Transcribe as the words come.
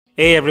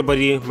Hey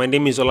everybody, my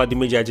name is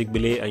Oladimeji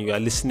Ajegbile and you are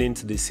listening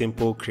to The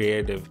Simple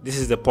Creative. This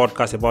is the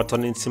podcast about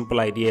turning simple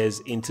ideas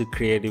into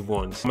creative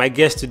ones. My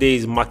guest today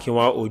is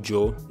Makinwa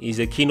Ojo. He's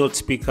a keynote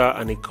speaker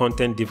and a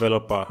content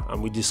developer,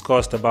 and we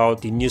discussed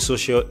about the new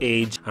social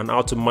age and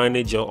how to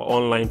manage your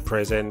online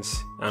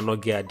presence and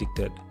not get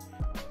addicted.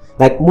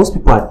 Like, most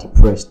people are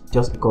depressed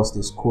just because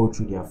they scroll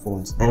through their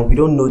phones, and we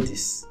don't know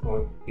this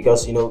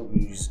because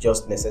it's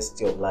just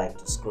necessity of life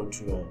to scroll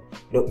through.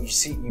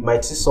 And you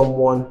might see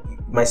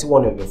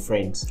one of your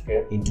friends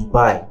in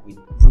Dubai with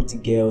pretty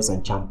girls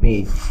and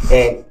champagne,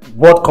 and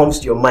what comes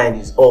to your mind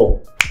is,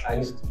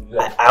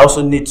 I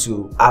also need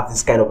to have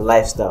this kind of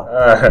lifestyle.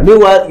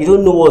 Meanwhile, you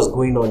don't know what's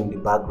going on in the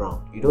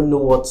background. You don't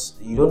know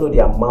the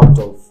amount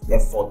of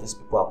effort these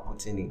people are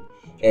putting in.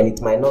 And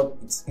it might not,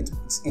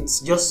 it's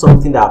just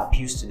something that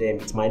appeals to them.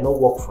 It might not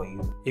work for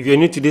you. If you're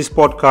new to this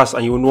podcast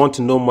and you want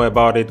to know more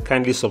about it,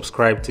 kindly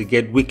subscribe to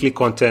get weekly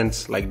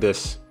content like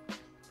this.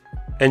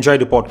 Enjoy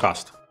the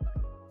podcast.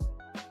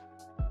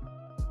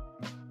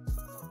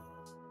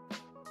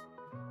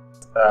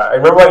 I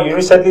remember you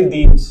recently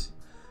did this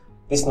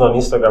on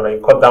Instagram,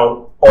 and you cut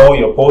down all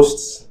your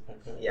posts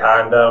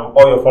and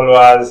all your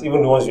followers,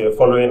 even the ones you're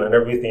following and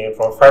everything,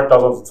 from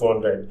 5,000 to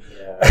 200.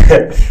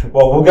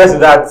 Well, we'll get to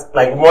that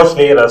much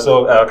later.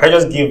 So can you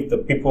just give the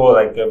people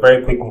a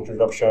very quick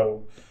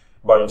introduction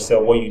about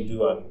yourself, what you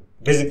do, and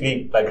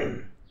basically like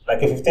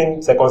a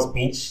 15-second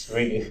speech,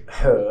 really.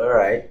 All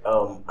right.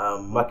 I'm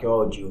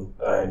Makinwa Ojo,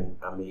 and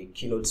I'm a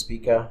keynote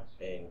speaker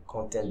and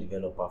content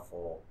developer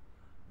for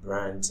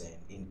brands and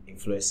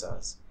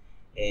influencers.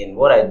 And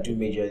what I do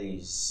majorly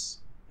is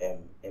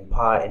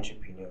empower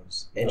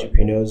entrepreneurs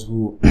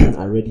who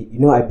are ready.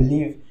 I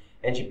believe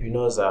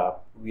entrepreneurs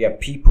we are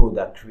people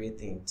that create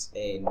things,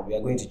 and we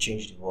are going to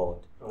change the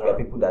world. We are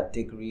people that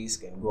take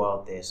risks and go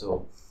out there,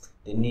 so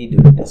they need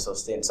the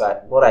sustain. So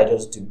what I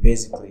just do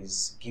basically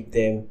is give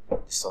them the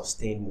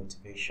sustained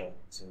motivation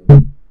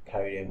to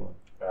carry them on.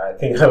 I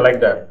think I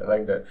like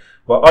that.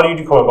 But how did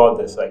you come about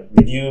this?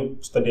 Did you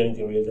study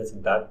anything related to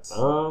that?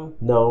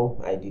 No,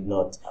 I did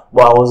not.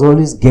 But I was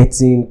always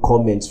getting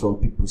comments from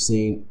people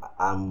saying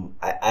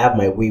I have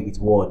my way with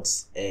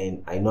words,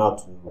 and I know how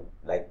to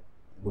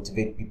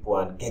motivate people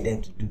and get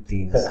them to do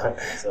things.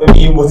 So. Maybe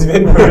you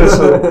motivate people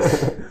also.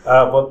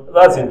 But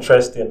that's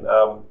interesting.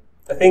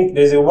 I think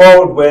there's a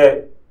world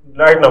where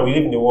right now we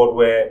live in a world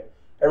where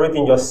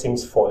everything just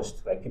seems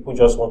forced. People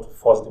just want to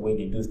force the way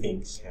they do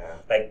things.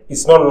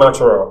 It's not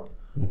natural.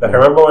 I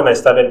remember when I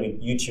started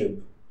with YouTube,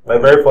 my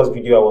very first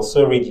video, I was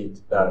so rigid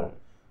that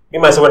me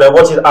myself, when I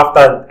watched it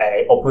after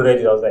I uploaded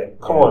it, I was like,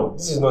 come on,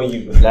 this is not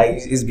you.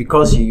 It's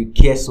because you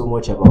care so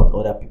much about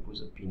other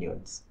people's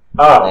opinions.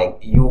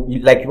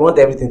 You want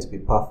everything to be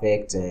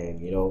perfect,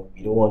 and you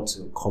don't want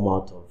to come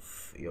out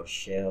of your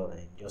shell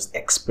and just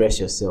express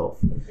yourself.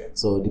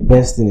 So the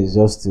best thing is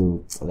just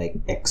to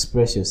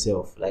express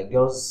yourself.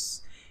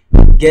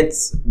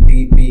 Just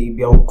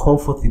be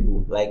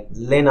uncomfortable.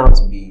 Learn how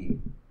to be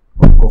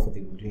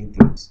uncomfortable doing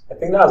things. I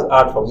think that's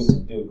hard for me to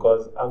do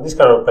because I'm this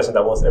kind of person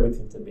that wants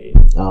everything to be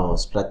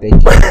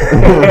strategic.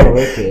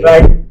 Okay.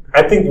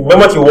 I think the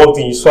moment you walked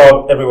in, you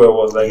saw everywhere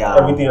was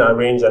everything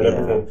arranged and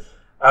everything.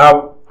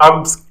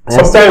 I'm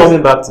sometimes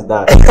coming back to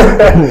that.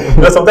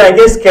 Sometimes I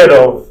get scared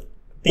of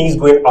things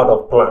going out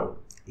of plan.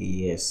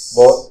 Yes.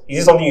 But is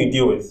this something you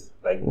deal with?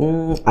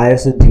 I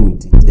also deal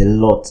with it a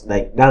lot.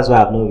 That's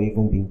why I've not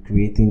even been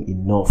creating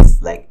enough.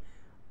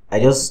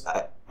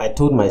 I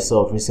told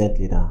myself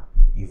recently that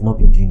you've not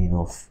been doing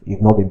enough.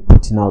 You've not been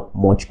putting out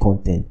much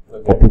content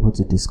for people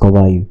to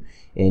discover you.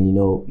 And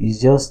it's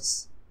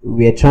just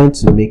we're trying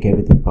to make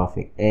everything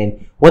perfect.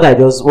 And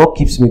what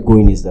keeps me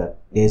going is that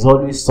there's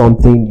always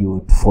something you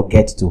would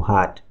forget to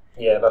add.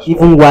 Yeah, that's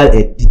even while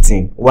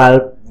editing,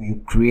 while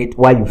you create,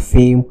 while you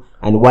film,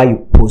 and while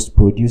you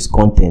produce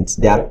content,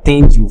 there are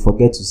things you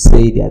forget to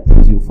say, there are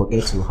things you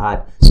forget to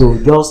add. So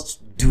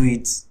just do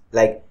it.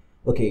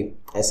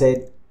 I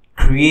said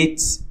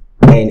create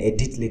and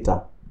edit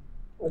later.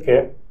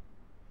 Okay.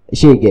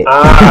 So it's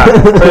not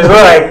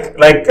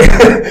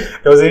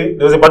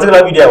there was a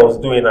particular video I was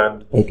doing,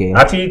 and I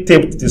actually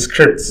taped the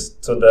scripts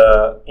to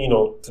the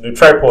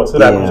tripod so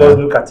that I could just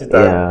look at it.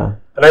 And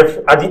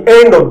at the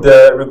end of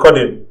the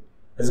recording,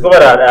 I discovered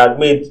that I had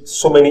made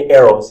so many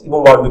errors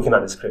even while looking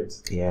at the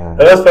script. I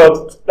just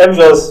felt, let me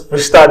just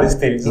restart this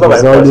thing. It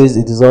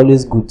is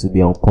always good to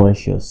be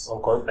unconscious.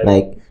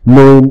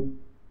 Knowing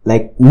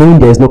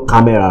there's no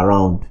camera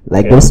around.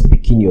 Just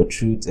speaking your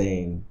truth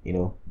and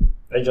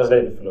let's just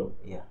let it flow.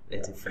 Yeah,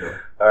 let it flow.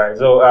 Alright,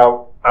 so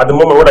at the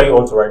moment, what are you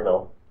on to right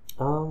now?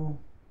 I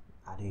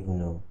don't even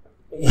know.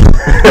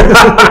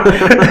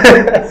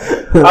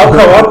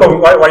 How come?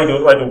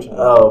 Why don't you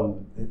know?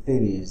 The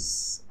thing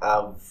is,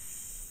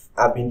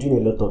 I've been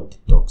doing a lot of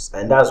TikToks,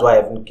 and that's why I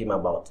even came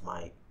about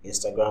my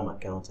Instagram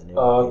account and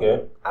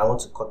everything. I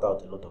want to cut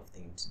out a lot of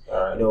things.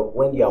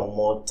 When you are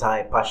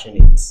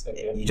multi-passionate,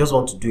 you just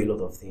want to do a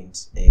lot of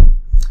things, and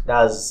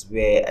that's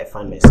where I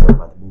find myself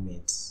at the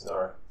moment.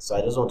 So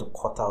I just want to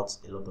cut out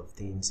a lot of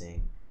things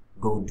and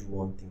go do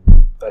one thing.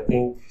 I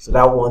think so.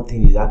 That one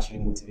thing is actually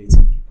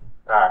motivating people.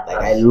 Like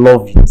I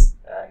love it.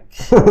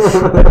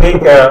 I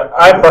think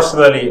I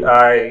personally,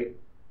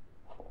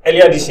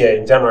 earlier this year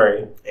in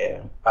January,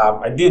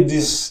 I did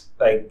this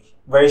like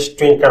very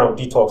strange kind of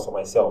detox for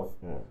myself.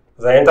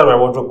 Because I entered my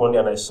wardrobe one day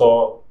and I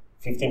saw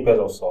 15 pairs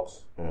of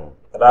socks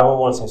that I haven't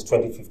worn since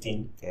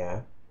 2015. Yeah.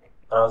 And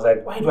I was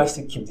like, why do I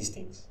still keep these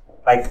things?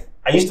 Like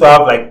I used to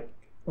have like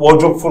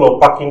wardrobe full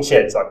of packing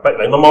shirts, like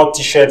normal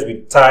t-shirts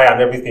with tie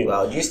and everything.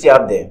 Wow, do you still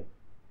have them?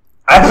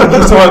 I have to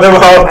give some of them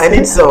out. I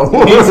need some.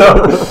 You need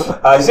some.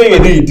 You say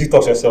you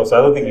detox yourself, so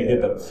I don't think you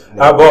did that.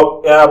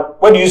 No.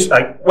 But when do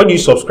you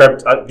subscribe?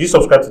 Do you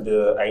subscribe to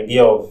the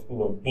idea of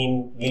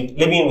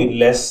living with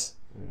less,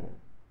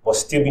 but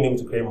still being able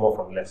to create more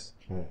from less?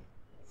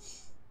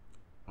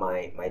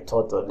 My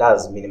thought on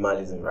that's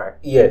minimalism, right?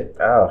 Yeah.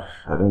 Oh,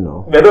 I don't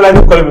know. I don't like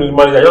to call it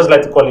minimalism. I just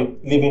like to call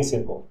it living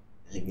simple.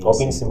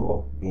 Being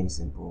simple. Being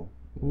simple.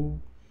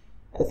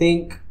 I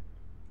think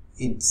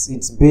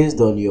it's based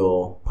on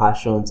your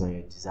passions and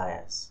your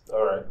desires.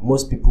 All right.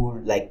 Most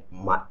people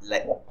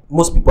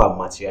most people are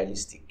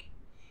materialistic,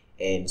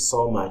 and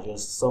some are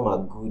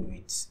good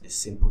with the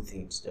simple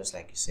things, just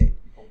like you said.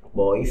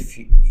 But if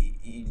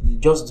you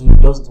just do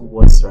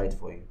what's right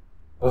for you.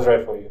 What's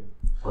right for you?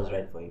 What's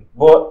right for you?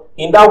 But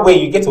in that way,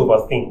 you get to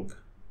overthink.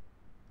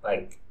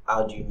 Like,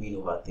 how do you mean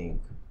overthink?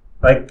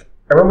 Like,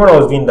 I remember when I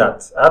was doing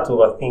that, I had to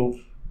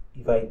overthink.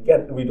 If I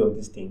get rid of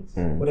these things,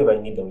 what if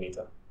I need them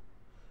later?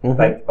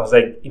 Like I was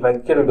like, if I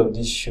get rid of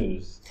these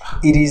shoes,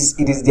 it is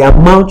the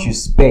amount you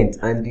spent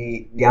and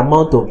the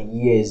amount of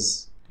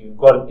years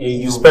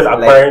you spend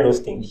acquiring those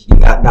things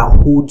that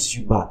holds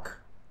you back.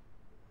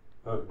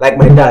 Like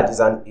my dad is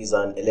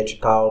an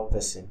electrical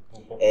person,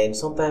 and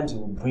sometimes he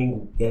will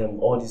bring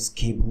all these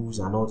cables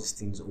and all these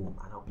things home,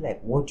 and I'll be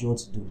like, what do you want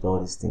to do with all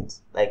these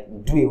things? Like,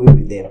 do away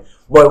with them,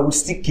 but we'll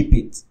still keep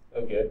it.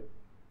 Okay.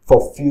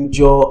 For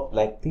future,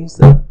 like things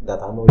that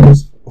are not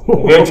useful.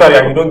 Eventually,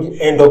 and you don't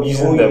end up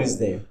using them. Use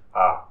them.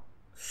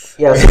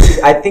 Yeah.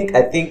 So I think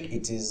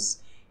it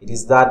is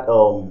that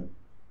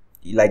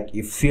like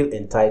you feel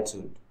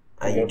entitled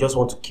and you just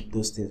want to keep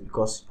those things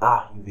because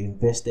you've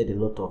invested a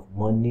lot of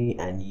money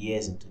and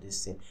years into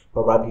this thing.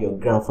 Probably your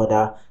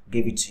grandfather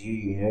gave it to you.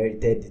 You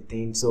inherited the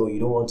thing, so you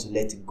don't want to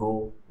let it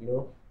go.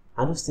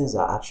 And those things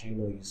are actually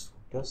not useful.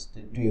 Just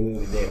to do away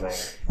with them,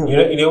 right?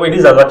 In a way,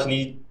 these are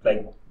actually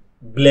like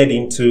bled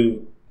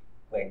into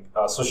like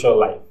our social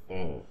life.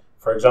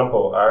 For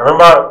example, I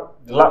remember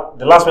the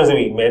last Wednesday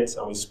we met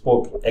and we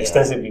spoke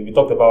extensively. We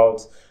talked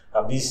about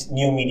this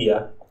new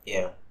media.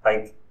 Yeah.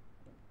 Like,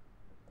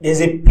 there's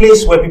a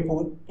place where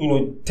people,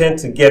 tend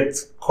to get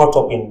caught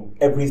up in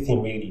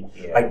everything really.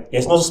 Yeah. Like,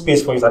 there's no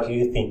space for you to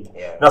actually think.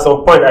 Yeah. And at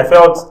some point, I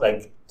felt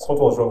like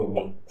something was wrong with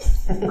me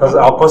because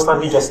I'll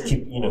constantly just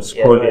keep,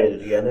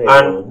 scrolling.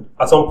 And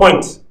at some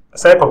point, I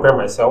started comparing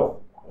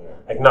myself.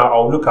 Like now,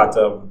 I'll look at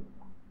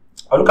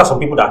some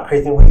people that are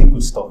creating really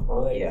good stuff.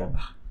 I'm like,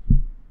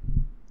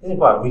 these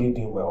people are really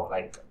doing well.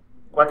 Like,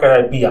 why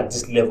can't I be at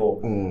this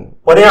level?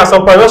 But then at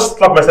some point, I just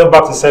slap myself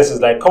back to senses.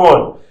 Like, come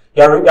on,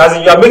 you're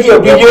making your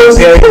videos.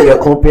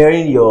 You're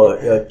comparing your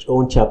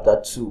own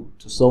chapter 2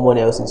 to someone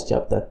else's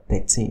chapter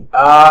 13.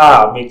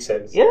 Makes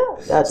sense. Yeah,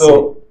 that's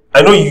so. It.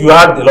 I know you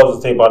had a lot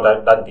to say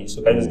about that day.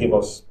 So can you just give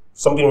us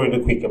something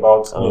really quick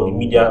about the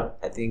media?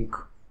 I think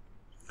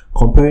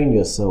comparing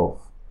yourself.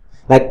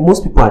 Like,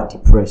 most people are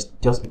depressed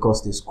just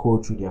because they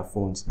scroll through their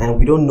phones, and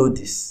we don't know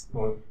this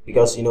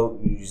because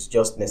it's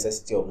just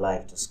necessity of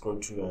life to scroll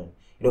through. And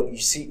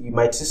you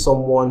might see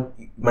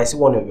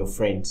one of your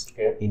friends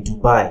in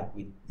Dubai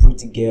with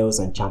pretty girls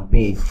and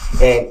champagne,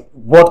 and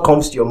what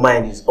comes to your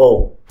mind is,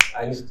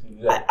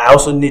 I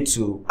also need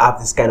to have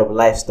this kind of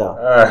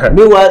lifestyle.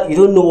 Meanwhile, you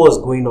don't know what's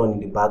going on in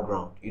the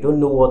background. You don't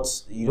know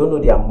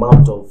the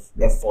amount of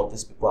effort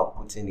these people are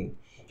putting in.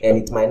 And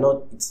it might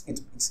not.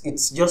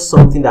 It's just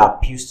something that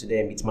appeals to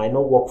them. It might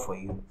not work for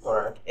you. All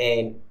right.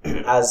 And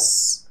I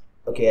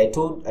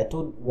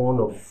told one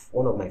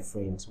of my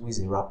friends who is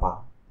a rapper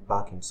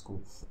back in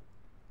school.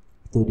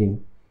 I told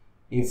him,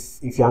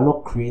 if you are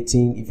not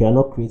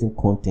creating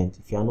content,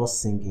 if you are not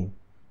singing,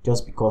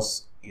 just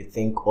because you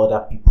think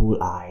other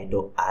people are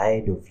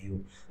ahead of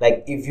you,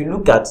 like if you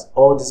look at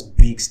all these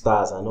big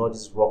stars and all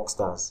these rock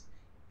stars,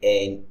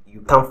 and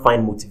you can't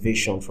find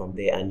motivation from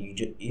there, and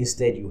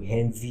instead you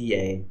envy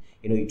and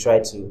you try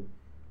to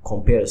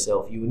compare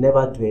yourself, you will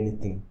never do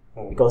anything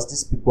because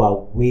these people are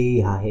way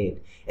ahead.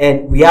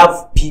 And we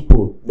have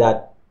people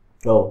that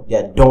they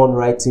are done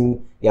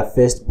writing their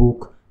first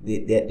book,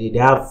 they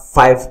have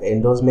 5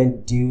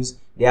 endorsement deals,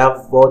 they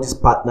have all these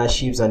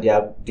partnerships, and they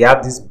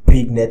have these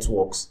big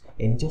networks,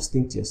 and you just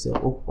think to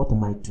yourself, what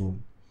am I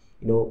doing?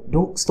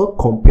 Don't stop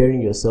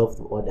comparing yourself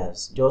to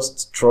others.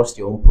 Just trust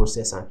your own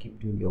process and keep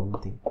doing your own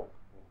thing.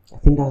 I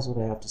think that's what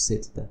I have to say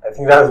to that. I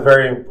think that's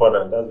very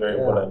important. That's very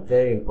important.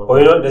 Very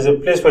important. But there's a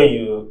place where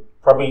you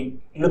probably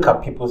look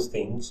at people's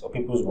things or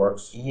people's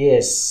works.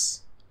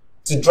 Yes.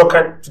 To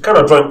kind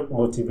of draw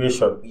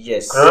motivation.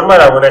 Yes. I remember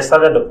that when I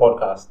started the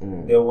podcast,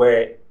 there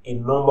were a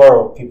number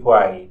of people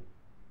I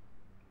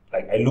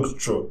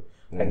looked through.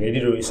 Like, I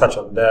did research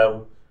on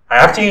them.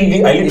 I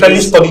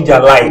literally studied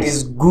their lives. It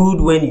is good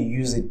when you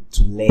use it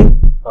to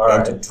learn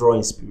and to draw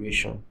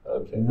inspiration,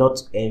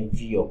 not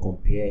envy or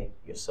compare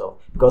yourself,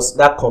 because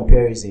that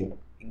comparison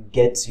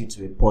gets you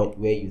to a point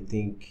where you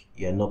think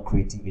you're not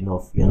creative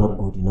enough, you're not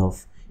good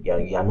enough,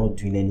 you're not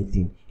doing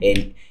anything,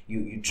 and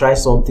you try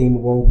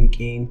something 1 week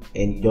in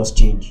and you just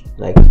change,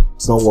 like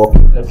it's not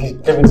working.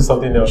 Let me do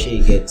something else.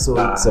 You get, so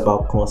it's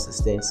about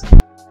consistency.